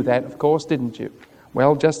 You knew that, of course, didn't you?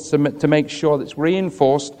 Well, just to make sure that's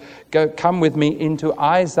reinforced, come with me into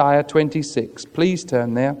Isaiah 26. Please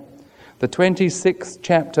turn there. The 26th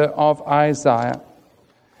chapter of Isaiah.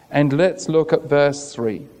 And let's look at verse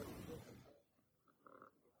 3.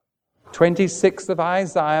 26th of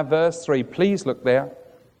Isaiah, verse 3. Please look there,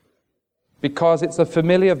 because it's a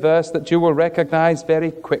familiar verse that you will recognize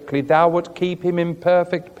very quickly. Thou wilt keep him in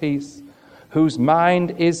perfect peace, whose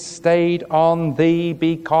mind is stayed on thee,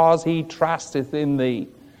 because he trusteth in thee.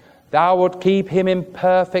 Thou wilt keep him in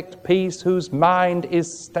perfect peace, whose mind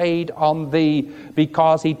is stayed on thee,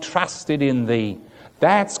 because he trusted in thee.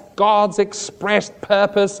 That's God's expressed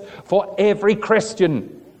purpose for every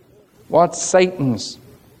Christian. What's Satan's?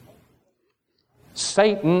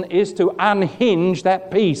 Satan is to unhinge that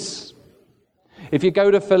peace. If you go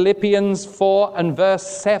to Philippians 4 and verse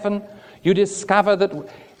 7, you discover that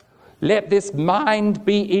let this mind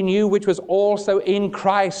be in you, which was also in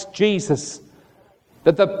Christ Jesus,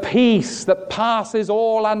 that the peace that passes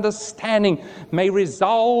all understanding may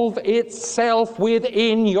resolve itself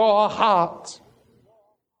within your heart.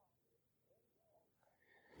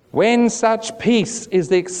 When such peace is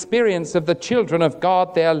the experience of the children of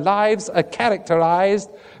God, their lives are characterized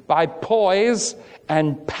by poise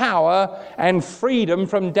and power and freedom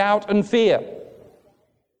from doubt and fear.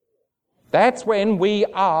 That's when we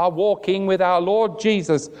are walking with our Lord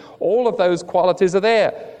Jesus. All of those qualities are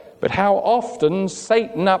there. But how often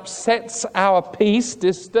Satan upsets our peace,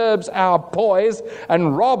 disturbs our poise,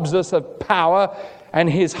 and robs us of power, and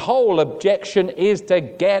his whole objection is to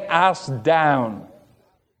get us down.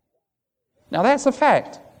 Now that's a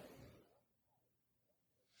fact.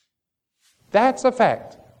 That's a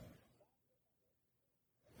fact.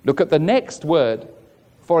 Look at the next word,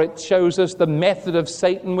 for it shows us the method of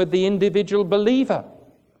Satan with the individual believer.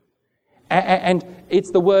 And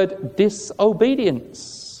it's the word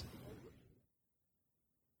disobedience.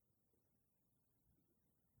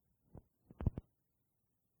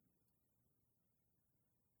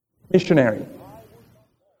 Missionary.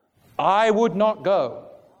 I would not go,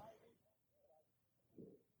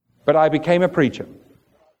 but I became a preacher.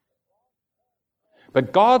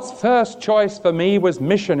 But God's first choice for me was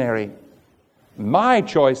missionary. My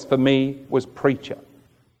choice for me was preacher.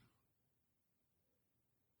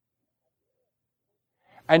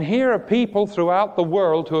 And here are people throughout the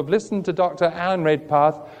world who have listened to Dr. Alan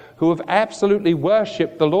Redpath, who have absolutely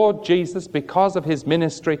worshipped the Lord Jesus because of his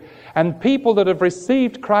ministry, and people that have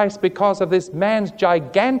received Christ because of this man's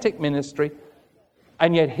gigantic ministry.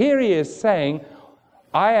 And yet here he is saying,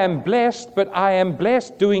 I am blessed, but I am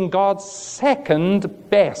blessed doing God's second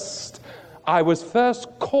best. I was first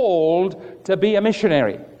called to be a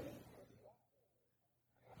missionary.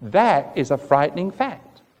 That is a frightening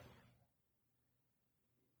fact.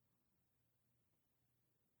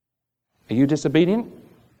 Are you disobedient?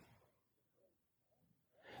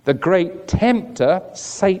 The great tempter,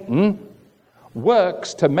 Satan,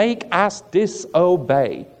 works to make us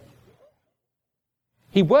disobey.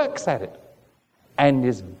 He works at it and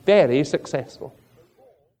is very successful.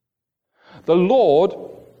 The Lord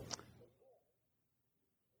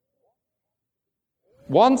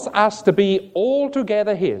wants us to be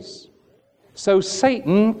altogether His, so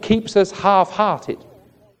Satan keeps us half-hearted.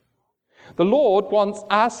 The Lord wants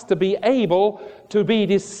us to be able to be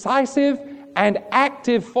decisive and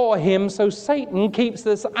active for Him, so Satan keeps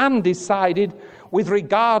us undecided with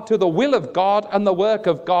regard to the will of God and the work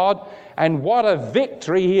of God. And what a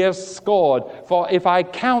victory he has scored. For if I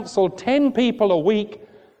counsel 10 people a week,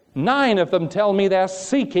 9 of them tell me they're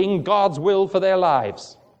seeking God's will for their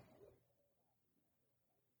lives.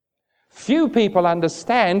 Few people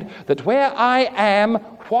understand that where I am,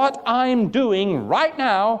 what I'm doing right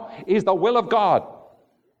now is the will of God.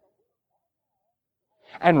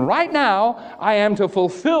 And right now, I am to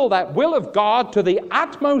fulfill that will of God to the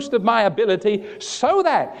utmost of my ability, so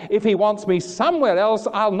that if He wants me somewhere else,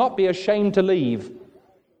 I'll not be ashamed to leave.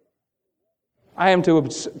 I am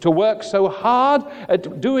to work so hard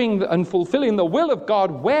at doing and fulfilling the will of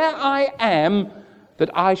God where I am,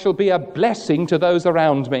 that I shall be a blessing to those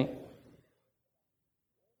around me.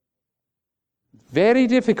 Very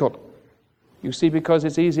difficult, you see, because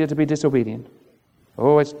it's easier to be disobedient.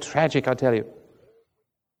 Oh, it's tragic, I tell you.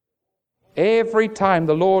 Every time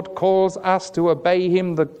the Lord calls us to obey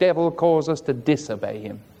Him, the devil calls us to disobey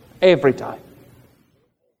Him. Every time.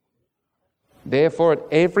 Therefore, at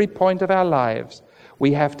every point of our lives,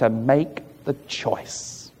 we have to make the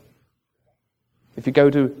choice. If you go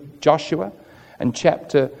to Joshua and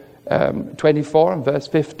chapter 24 and verse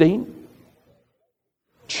 15,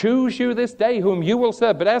 choose you this day whom you will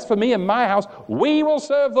serve, but as for me and my house, we will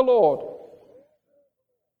serve the Lord.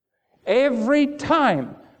 Every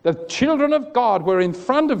time the children of God were in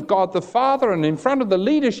front of God the Father and in front of the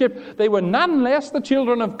leadership, they were none less the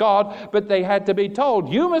children of God, but they had to be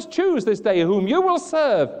told, you must choose this day whom you will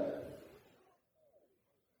serve.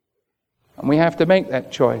 And we have to make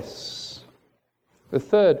that choice. The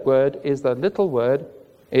third word is the little word,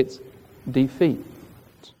 it's defeat.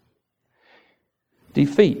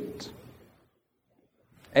 Defeat.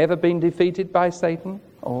 Ever been defeated by Satan?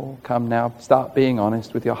 Oh, come now, start being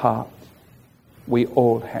honest with your heart. We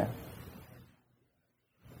all have.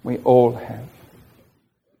 We all have.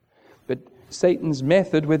 But Satan's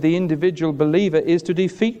method with the individual believer is to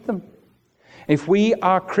defeat them. If we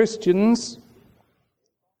are Christians,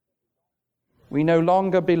 we no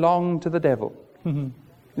longer belong to the devil. Isn't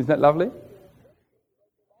that lovely?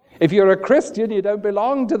 If you're a Christian, you don't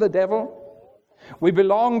belong to the devil. We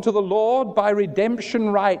belong to the Lord by redemption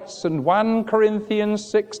rights, and 1 Corinthians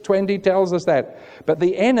 6:20 tells us that. But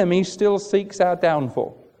the enemy still seeks our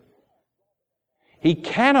downfall. He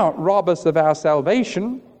cannot rob us of our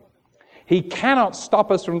salvation. He cannot stop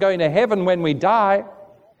us from going to heaven when we die.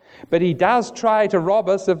 But he does try to rob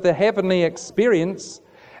us of the heavenly experience,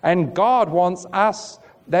 and God wants us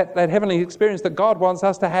that heavenly experience that God wants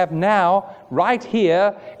us to have now, right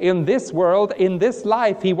here, in this world, in this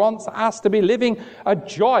life. He wants us to be living a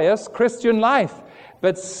joyous Christian life.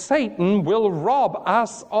 But Satan will rob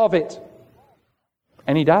us of it.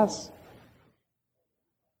 And he does.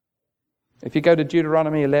 If you go to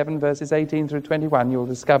Deuteronomy 11, verses 18 through 21, you'll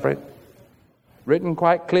discover it. Written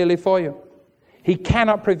quite clearly for you. He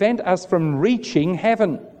cannot prevent us from reaching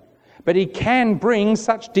heaven. But he can bring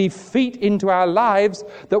such defeat into our lives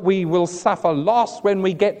that we will suffer loss when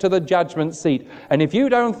we get to the judgment seat. And if you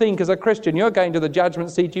don't think as a Christian you're going to the judgment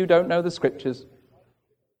seat, you don't know the Scriptures.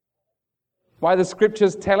 Why the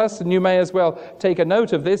Scriptures tell us, and you may as well take a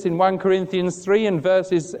note of this in 1 Corinthians 3 and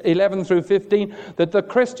verses 11 through 15, that the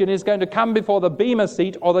Christian is going to come before the bema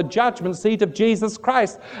seat or the judgment seat of Jesus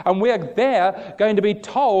Christ. And we're there going to be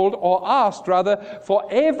told, or asked rather, for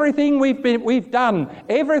everything we've done,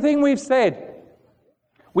 everything we've said.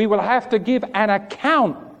 We will have to give an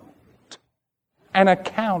account. An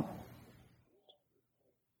account.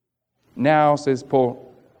 Now, says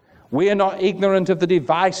Paul, we are not ignorant of the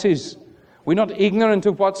devices. We're not ignorant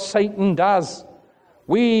of what Satan does.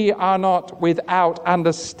 We are not without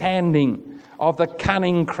understanding of the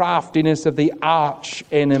cunning craftiness of the arch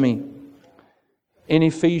enemy. In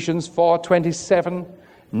Ephesians 4:27,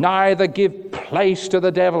 neither give place to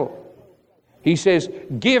the devil. He says,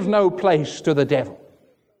 give no place to the devil.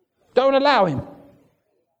 Don't allow him.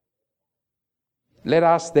 Let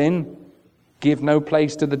us then give no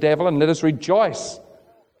place to the devil, and let us rejoice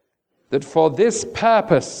that for this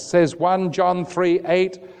purpose, says 1 John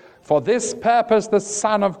 3:8, for this purpose the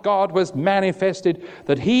Son of God was manifested,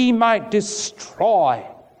 that he might destroy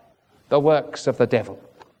the works of the devil.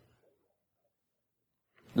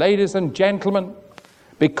 Ladies and gentlemen,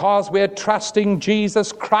 because we're trusting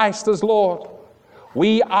Jesus Christ as Lord,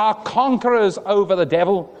 we are conquerors over the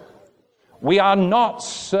devil. We are not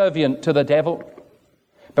subservient to the devil.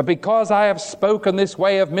 But because I have spoken this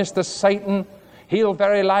way of Mr. Satan, he'll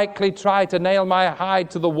very likely try to nail my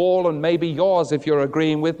hide to the wall, and maybe yours if you're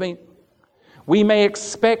agreeing with me. We may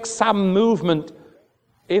expect some movement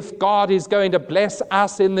if God is going to bless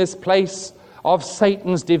us in this place of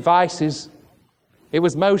Satan's devices. It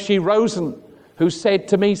was Moshe Rosen who said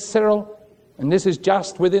to me, Cyril, and this is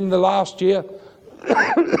just within the last year,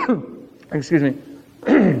 excuse me,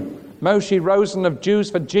 Moshe Rosen of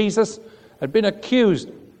Jews for Jesus had been accused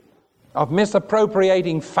of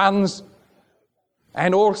misappropriating funds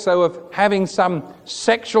and also of having some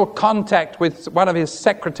sexual contact with one of his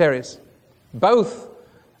secretaries. Both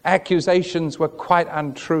accusations were quite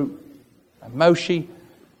untrue. And Moshe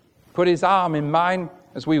put his arm in mine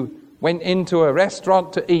as we went into a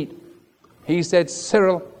restaurant to eat. He said,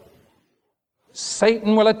 Cyril,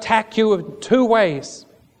 Satan will attack you in two ways.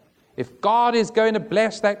 If God is going to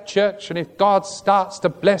bless that church, and if God starts to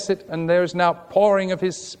bless it, and there is now pouring of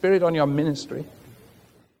his Spirit on your ministry,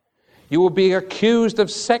 you will be accused of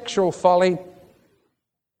sexual folly,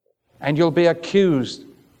 and you'll be accused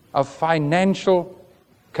of financial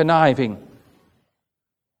conniving.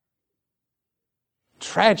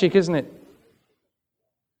 Tragic, isn't it?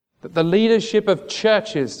 That the leadership of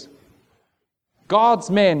churches, God's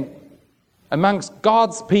men, amongst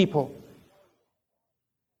God's people,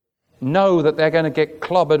 know that they're going to get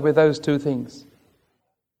clobbered with those two things.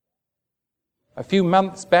 A few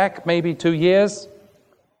months back, maybe 2 years,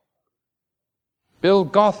 Bill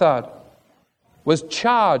Gothard was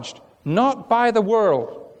charged not by the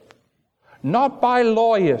world, not by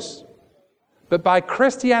lawyers, but by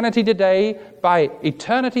Christianity Today, by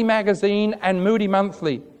Eternity Magazine and Moody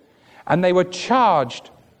Monthly. And they were charged,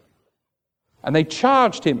 and they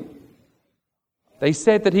charged him. They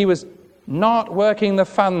said that he was not working the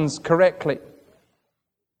funds correctly.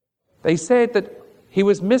 They said that he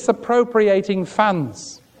was misappropriating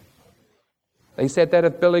funds. They said that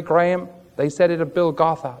of Billy Graham. They said it of Bill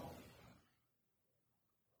Gothard.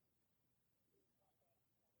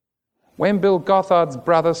 When Bill Gothard's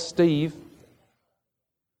brother Steve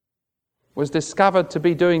was discovered to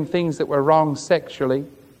be doing things that were wrong sexually,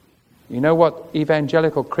 you know what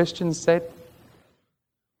evangelical Christians said?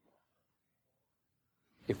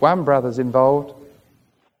 If one brother's involved,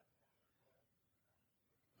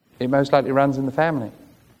 it most likely runs in the family.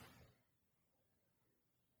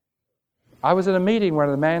 I was at a meeting where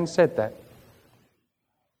the man said that.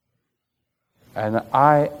 And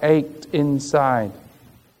I ached inside.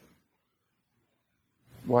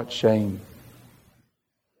 What shame.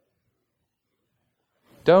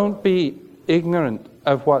 Don't be ignorant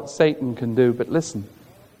of what Satan can do, but listen.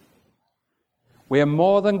 We are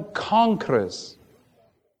more than conquerors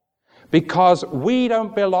because we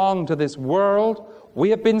don't belong to this world.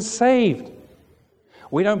 We have been saved.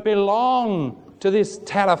 We don't belong to this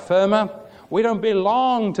terra firma. We don't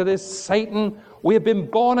belong to this Satan. We have been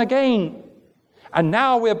born again. And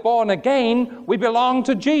now we're born again, we belong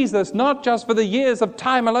to Jesus, not just for the years of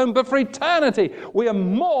time alone, but for eternity. We are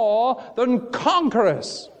more than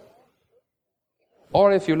conquerors.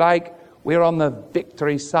 Or if you like, we're on the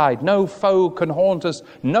victory side. No foe can haunt us.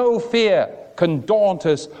 No fear can daunt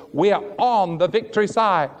us. We are on the victory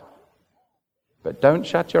side. But don't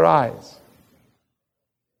shut your eyes.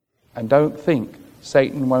 And don't think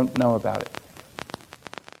Satan won't know about it.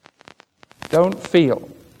 Don't feel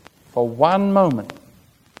for one moment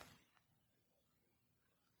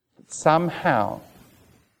that somehow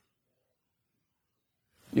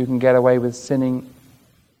you can get away with sinning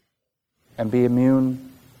and be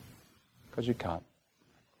immune, because you can't.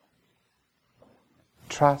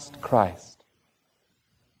 Trust Christ,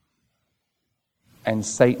 and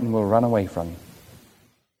Satan will run away from you.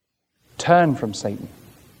 Turn from Satan.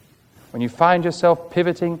 When you find yourself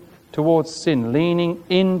pivoting towards sin, leaning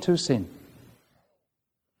into sin,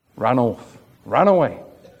 run off, run away,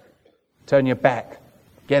 turn your back,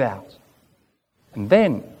 get out. And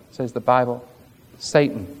then, says the Bible,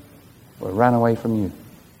 Satan will run away from you.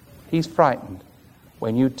 He's frightened.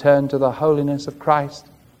 When you turn to the holiness of Christ,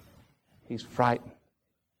 he's frightened.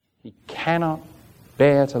 He cannot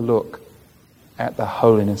bear to look at the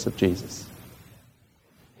holiness of Jesus.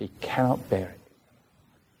 He cannot bear it.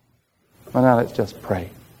 Well, now let's just pray.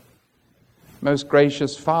 Most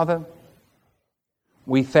gracious Father,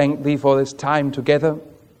 we thank Thee for this time together.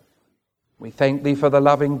 We thank Thee for the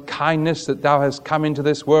loving kindness that Thou hast come into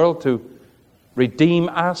this world to redeem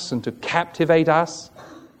us and to captivate us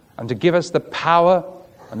and to give us the power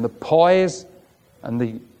and the poise and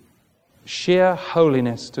the sheer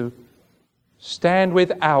holiness to stand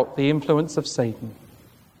without the influence of Satan.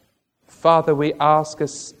 Father, we ask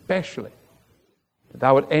especially that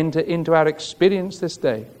Thou would enter into our experience this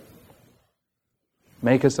day.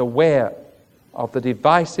 Make us aware of the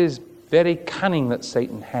devices, very cunning, that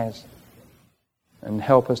Satan has, and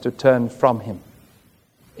help us to turn from him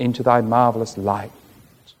into Thy marvelous light.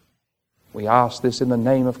 We ask this in the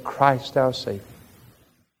name of Christ our Savior.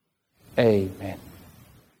 Amen.